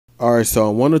Alright, so I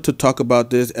wanted to talk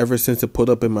about this ever since it pulled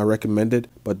up in my recommended,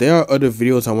 but there are other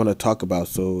videos I want to talk about,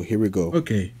 so here we go.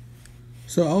 Okay,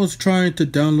 so I was trying to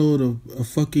download a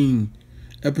fucking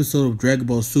episode of Dragon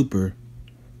Ball Super,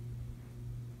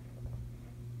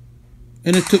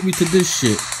 and it took me to this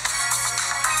shit.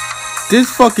 This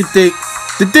fucking thing,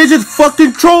 they just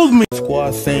fucking trolled me.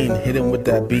 Squad saying hit him with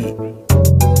that beat.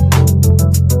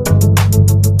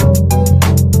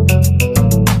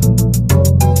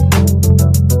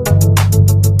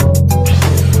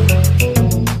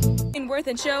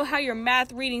 And show how your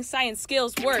math, reading, science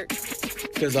skills work.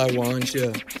 Cause I want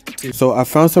you to. So I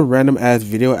found some random ass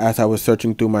video as I was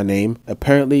searching through my name.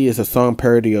 Apparently it's a song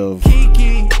parody of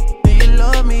Kiki, do you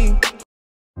love me?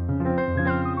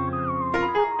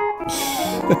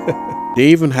 They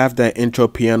even have that intro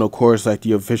piano chorus like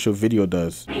the official video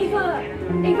does. Ava,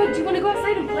 do you want to go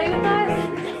outside and play with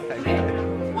us? Okay.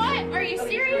 What? Are you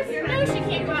serious? No, she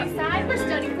can't go outside. We're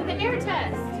studying for the air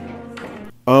test.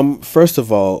 First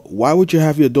of all, why would you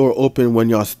have your door open when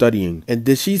y'all studying? And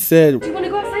then she said, do you want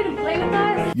to go outside and play with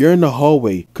us? You're in the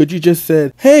hallway. Could you just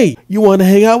said, hey, you want to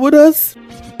hang out with us?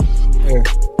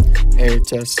 Air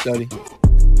test study.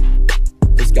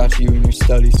 It's got you in your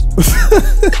studies.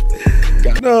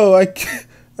 No, I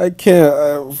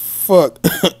can't. Fuck.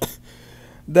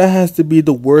 That has to be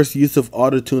the worst use of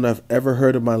autotune I've ever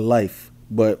heard in my life.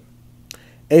 But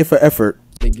A for effort.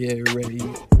 To get ready.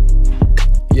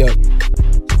 Yup.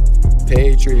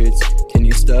 Patriots, can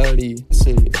you study?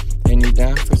 And you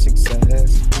down for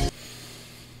success?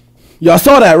 Y'all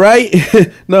saw that, right?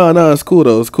 No, it's cool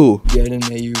though. It's cool. Getting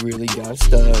that you really gotta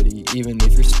study, even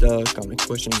if you're stuck on a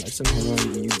question like some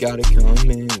honey. You gotta come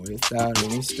in without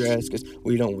any stress, cause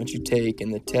we don't want you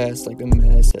taking the test like a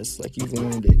mess. That's like you've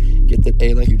earned it. Get the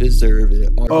A like you deserve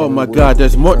it. Oh my god,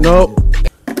 there's more. No,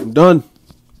 I'm done.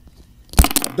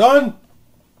 Done.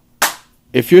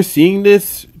 If you're seeing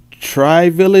this, try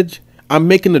Village. I'm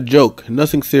making a joke,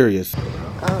 nothing serious. If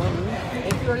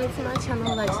you're new to my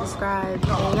channel, like, subscribe,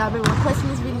 and y'all been requesting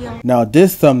this video. Now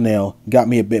this thumbnail got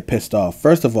me a bit pissed off.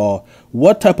 First of all,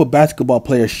 what type of basketball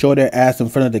player show their ass in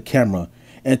front of the camera?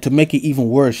 And to make it even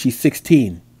worse, she's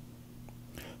 16.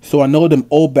 So I know them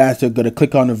old bastards gonna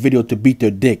click on the video to beat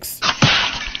their dicks.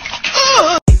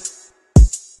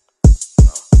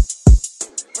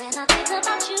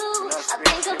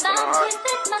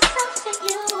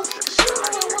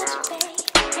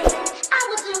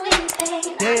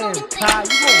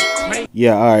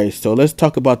 Yeah, alright, so let's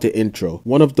talk about the intro.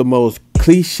 One of the most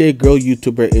cliche girl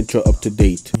YouTuber intro up to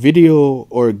date. Video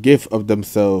or gif of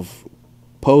themselves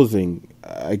posing,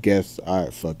 I guess.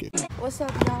 Alright, fuck it. What's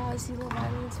up, y'all? It's Lael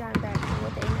Hansen. I'm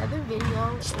back with another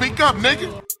video. Speak up,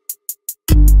 nigga.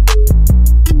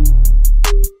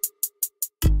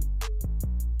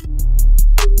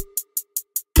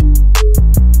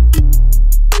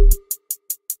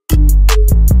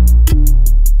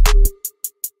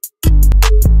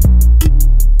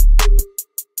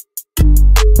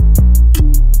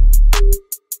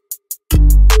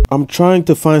 I'm trying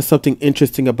to find something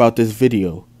interesting about this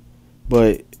video,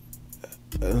 but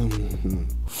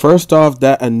first off,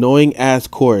 that annoying ass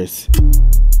chorus.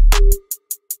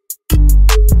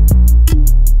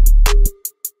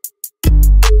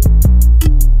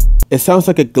 It sounds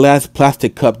like a glass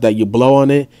plastic cup that you blow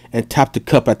on it and tap the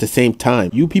cup at the same time.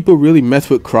 You people really mess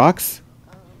with Crocs?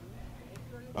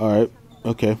 Alright.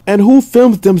 Okay. And who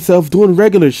films themselves doing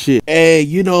regular shit? Hey,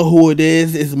 you know who it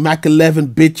is? It's Mac 11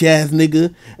 bitch ass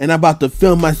nigga. And I'm about to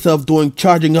film myself doing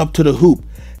charging up to the hoop.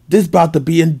 This about to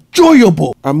be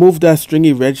enjoyable. I moved that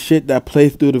stringy red shit that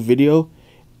plays through the video.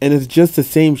 And it's just the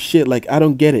same shit. Like, I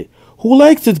don't get it. Who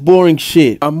likes this boring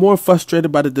shit? I'm more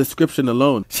frustrated by the description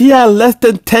alone. She had less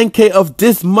than 10K of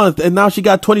this month. And now she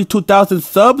got 22,000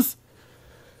 subs?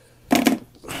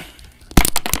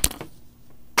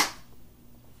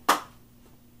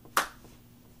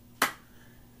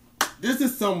 This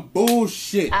is some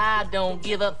bullshit. I don't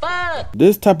give a fuck.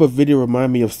 This type of video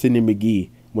remind me of Cindy McGee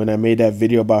when I made that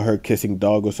video about her kissing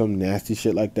dog or some nasty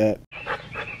shit like that.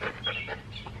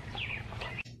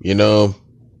 You know,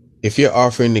 if you're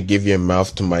offering to give your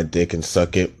mouth to my dick and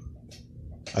suck it,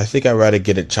 I think I'd rather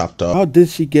get it chopped off. How did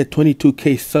she get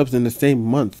 22K subs in the same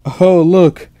month? Oh,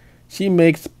 look. She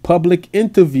makes public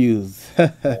interviews.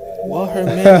 Well, her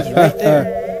man is right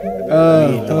there.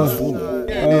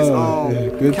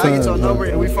 Good Can I get your number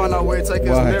and we find out where it take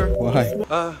us there? Why?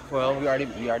 Well, we already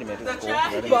made this.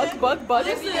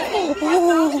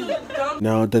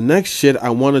 Now, the next shit I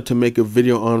wanted to make a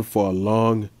video on for a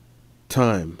long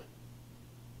time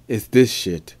is this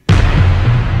shit.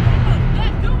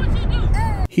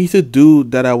 He's a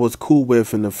dude that I was cool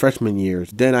with in the freshman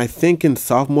years. Then I think in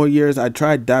sophomore years, I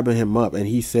tried dabbing him up and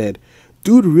he said,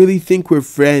 dude, really think we're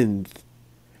friends.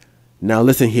 Now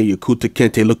listen here, you Kuta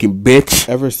Kente looking bitch.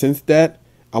 Ever since that,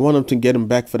 I want him to get him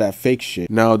back for that fake shit.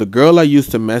 Now the girl I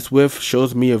used to mess with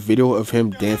shows me a video of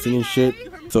him dancing and shit.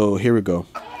 So here we go.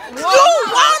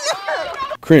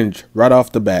 Cringe right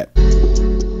off the bat.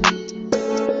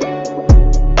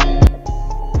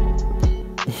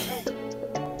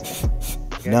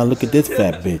 Now look at this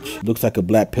fat bitch. Looks like a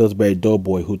black Pillsbury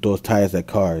Doughboy who throws tires at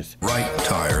cars. Right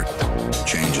tire.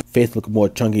 Change it. Face looking more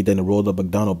chunky than a rolled up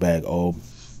McDonald bag. Oh.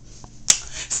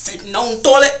 Sitting on the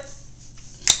toilet.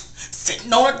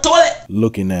 Sitting on the toilet.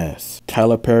 Looking ass.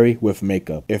 Tyler Perry with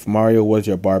makeup. If Mario was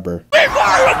your barber.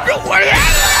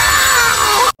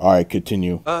 Alright,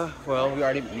 continue. Well, we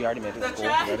already made it to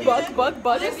school.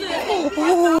 Bug.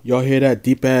 Y'all hear that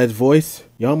deep ass voice?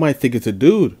 Y'all might think it's a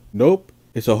dude. Nope.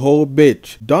 It's a whole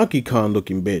bitch. Donkey Kong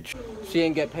looking bitch. She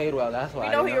didn't get paid well, that's why.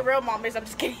 You know who your real mom is, I'm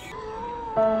just kidding.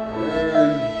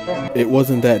 It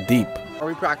wasn't that deep. Are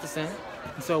we practicing?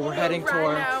 So we're heading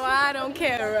toward... No, I don't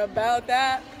care about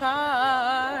that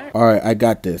part. Alright, I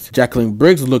got this. Jacqueline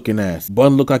Briggs looking ass.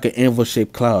 Bun look like an anvil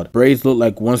shaped cloud. Braids look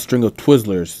like one string of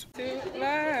Twizzlers.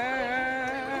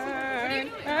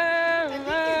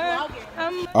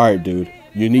 Alright, dude.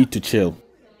 You need to chill.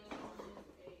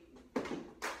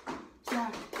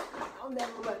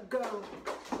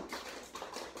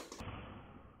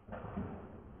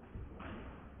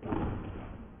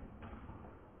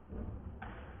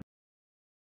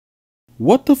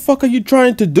 What the fuck are you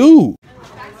trying to do?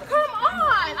 Come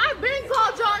on! I've been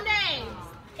called your names!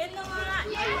 In the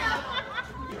line.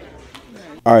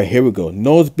 Alright, here we go.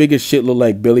 Nose big as shit look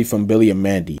like Billy from Billy and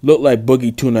Mandy. Look like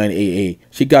Boogie 2988.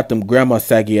 She got them grandma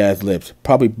saggy ass lips.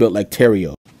 Probably built like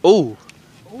Terrio. Ooh.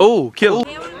 Ooh, kill.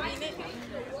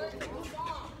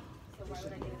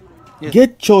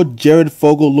 Get your Jared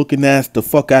Fogle looking ass the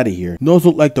fuck out of here. Nose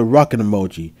look like the rockin'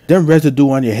 emoji. Them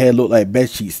residue on your head look like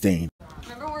bedsheet stain.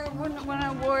 When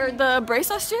I wore the brace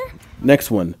last year?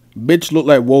 Next one. Bitch look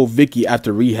like Woe Vicky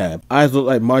after rehab. Eyes look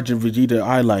like Margin Vegeta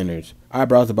eyeliners.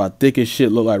 Eyebrows about thick as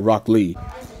shit look like Rock Lee.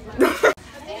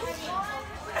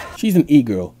 She's an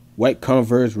e-girl. White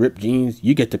Converse, ripped jeans,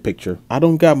 you get the picture. I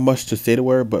don't got much to say to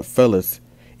her, but fellas,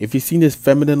 if you seen this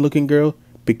feminine looking girl,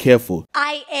 be careful.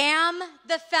 I am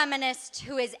the feminist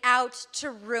who is out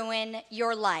to ruin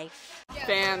your life.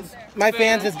 Fans. My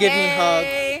fans just give me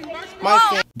hugs. My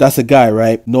fans. That's a guy,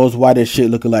 right? Nose wide as shit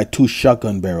looking like 2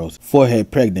 shotgun barrels.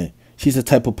 Forehead pregnant. She's the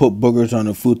type of put boogers on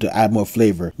her food to add more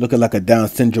flavor. Looking like a Down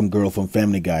syndrome girl from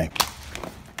Family Guy.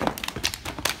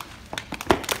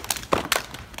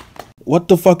 What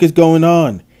the fuck is going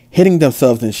on? Hitting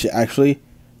themselves and shit, actually.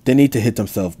 They need to hit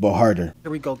themselves, but harder.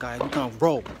 Here we go, guys. We're gonna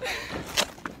roll.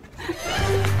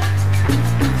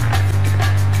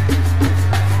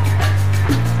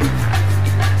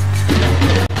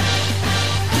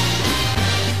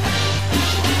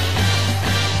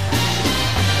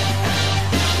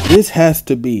 This has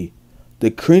to be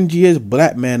the cringiest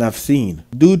black man I've seen.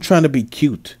 Dude trying to be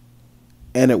cute.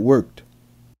 And it worked.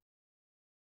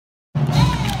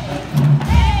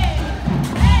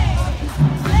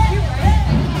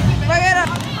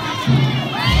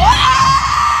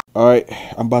 Alright,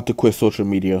 I'm about to quit social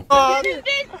media. Oh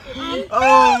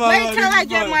my Wait till I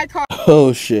get my car.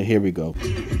 Oh shit, here we go.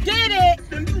 Get it!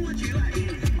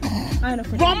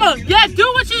 Mama, yeah, do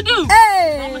what you do.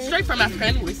 Hey! I'm straight from Africa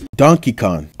anyways. Donkey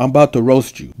Kong, I'm about to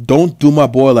roast you. Don't do my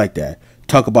boy like that.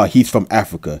 Talk about he's from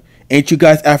Africa. Ain't you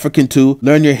guys African too?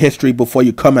 Learn your history before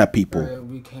you come at people.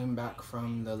 We came back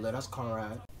from the Let Us Car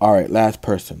ride. Alright, last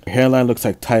person. Hairline looks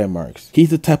like tire marks. He's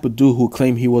the type of dude who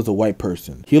claimed he was a white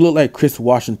person. He looked like Chris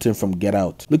Washington from Get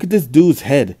Out. Look at this dude's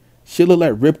head. Shit look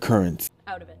like rip currents.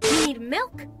 Out of it. We need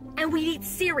milk and we need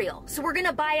cereal, so we're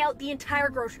gonna buy out the entire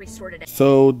grocery store today.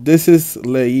 So this is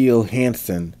Lael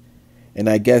Hansen. And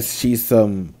I guess she's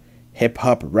some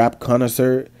hip-hop rap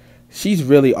connoisseur. She's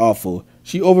really awful.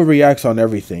 She overreacts on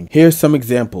everything. Here's some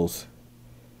examples.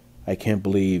 I can't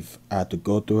believe I have to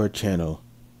go through her channel,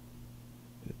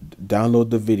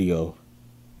 download the video,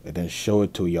 and then show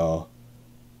it to y'all.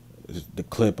 The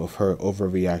clip of her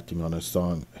overreacting on a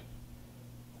song.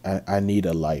 I need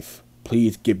a life.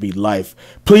 Please give me life.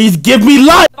 Please give me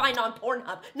life! Find on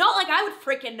Pornhub. Not like I would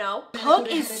freaking know. Hook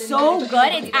is so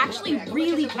good, it's actually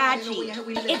really catchy.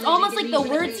 It's almost like the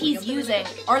words he's using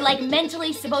are like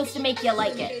mentally supposed to make you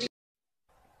like it.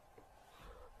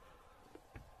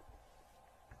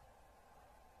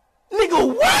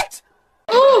 Nigga, what?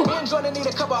 Ooh!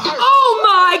 Oh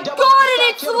my god, and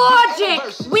it's Logic!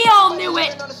 We all knew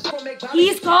it!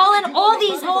 He's calling all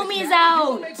these homies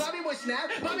out!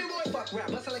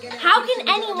 How can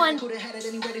anyone who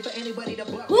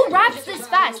raps this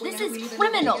fast? This is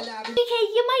criminal. DK,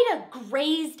 you might have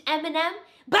grazed Eminem,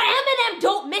 but Eminem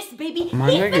don't miss, baby. He's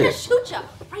gonna shoot ya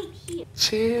right here.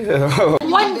 Chill.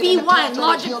 1v1,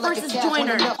 Logic versus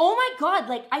Joyner. Oh my god,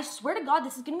 like, I swear to god,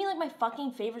 this is gonna be like my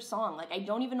fucking favorite song. Like, I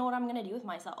don't even know what I'm gonna do with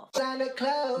myself. Is that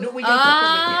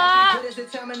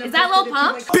Lil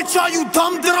Pump? Bitch, are you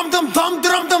dumb,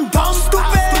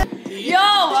 stupid? Yo!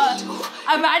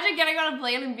 Imagine getting on a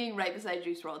plane and being right beside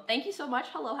Juice WRLD. Thank you so much.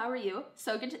 Hello, how are you?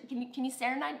 So good to, can you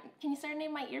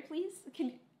serenade my ear, please?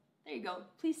 There you go.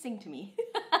 Please sing to me.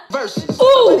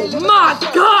 Oh my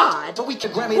god!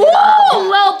 Whoa,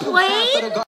 well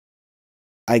played!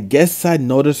 I guess I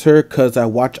noticed her cause I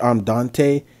watched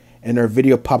Dante and her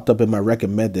video popped up in my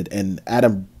recommended and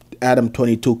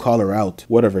Adam22 called her out.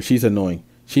 Whatever, she's annoying.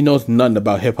 She knows nothing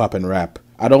about hip hop and rap.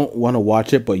 I don't want to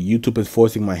watch it, but YouTube is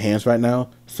forcing my hands right now,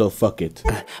 so fuck it.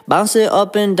 Bounce it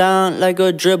up and down like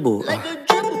a dribble. Yeah.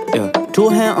 Two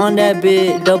hand on that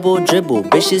big double dribble.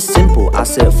 Bitch, it's simple. I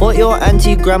said, fuck your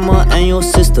auntie, grandma, and your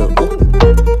sister. Ooh.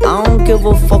 I don't give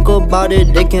a fuck about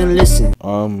it, they can listen.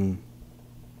 Alright.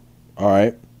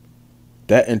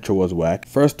 That intro was whack.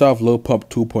 First off, Lil Pump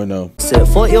 2.0. Said,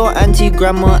 fuck your auntie,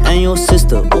 grandma, and your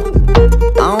sister.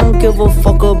 Ooh. I don't give a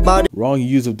fuck about it. Wrong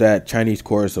use of that Chinese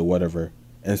chorus or whatever.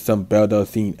 And some Belle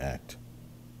Delphine act.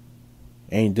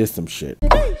 Ain't this some shit?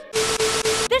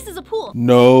 This is a pool.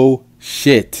 No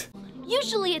shit.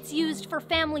 Usually it's used for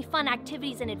family fun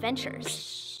activities and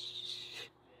adventures.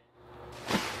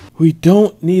 We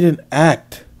don't need an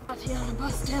act. Tatiana,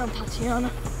 bust down, Tatiana.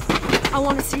 I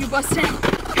want to see you bust down.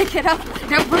 Pick it up.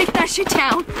 Now break that shit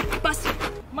down. Bust it.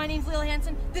 My name's Lael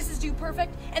Hansen. This is Dude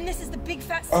Perfect, and this is the big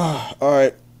fat.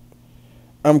 Alright.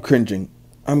 I'm cringing.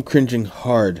 I'm cringing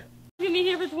hard. We've been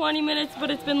here for 20 minutes, but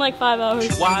it's been like 5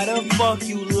 hours. Why the fuck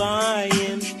you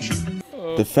lying?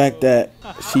 The fact that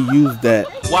she used that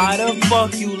Why the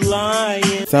fuck you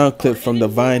lying? sound clip from the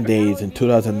Vine days in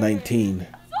 2019.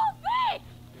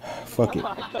 Fuck it.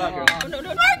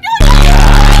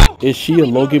 Is she a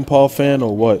Logan Paul fan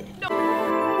or what?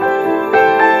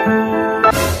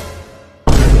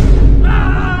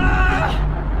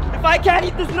 If I can't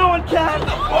eat this, no one can.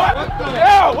 What the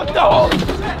hell?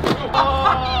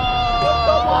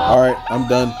 Alright, I'm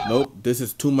done. Nope, this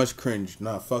is too much cringe.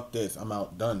 Nah, fuck this. I'm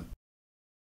out. Done.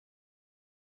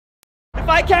 If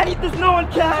I can't eat this, no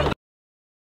one can.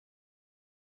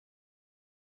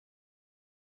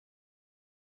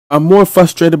 I'm more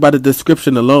frustrated by the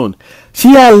description alone. She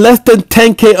had less than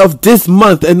 10K of this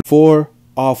month and 4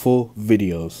 awful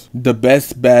videos. The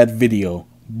best bad video.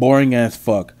 Boring as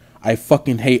fuck. I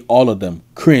fucking hate all of them.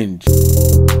 Cringe.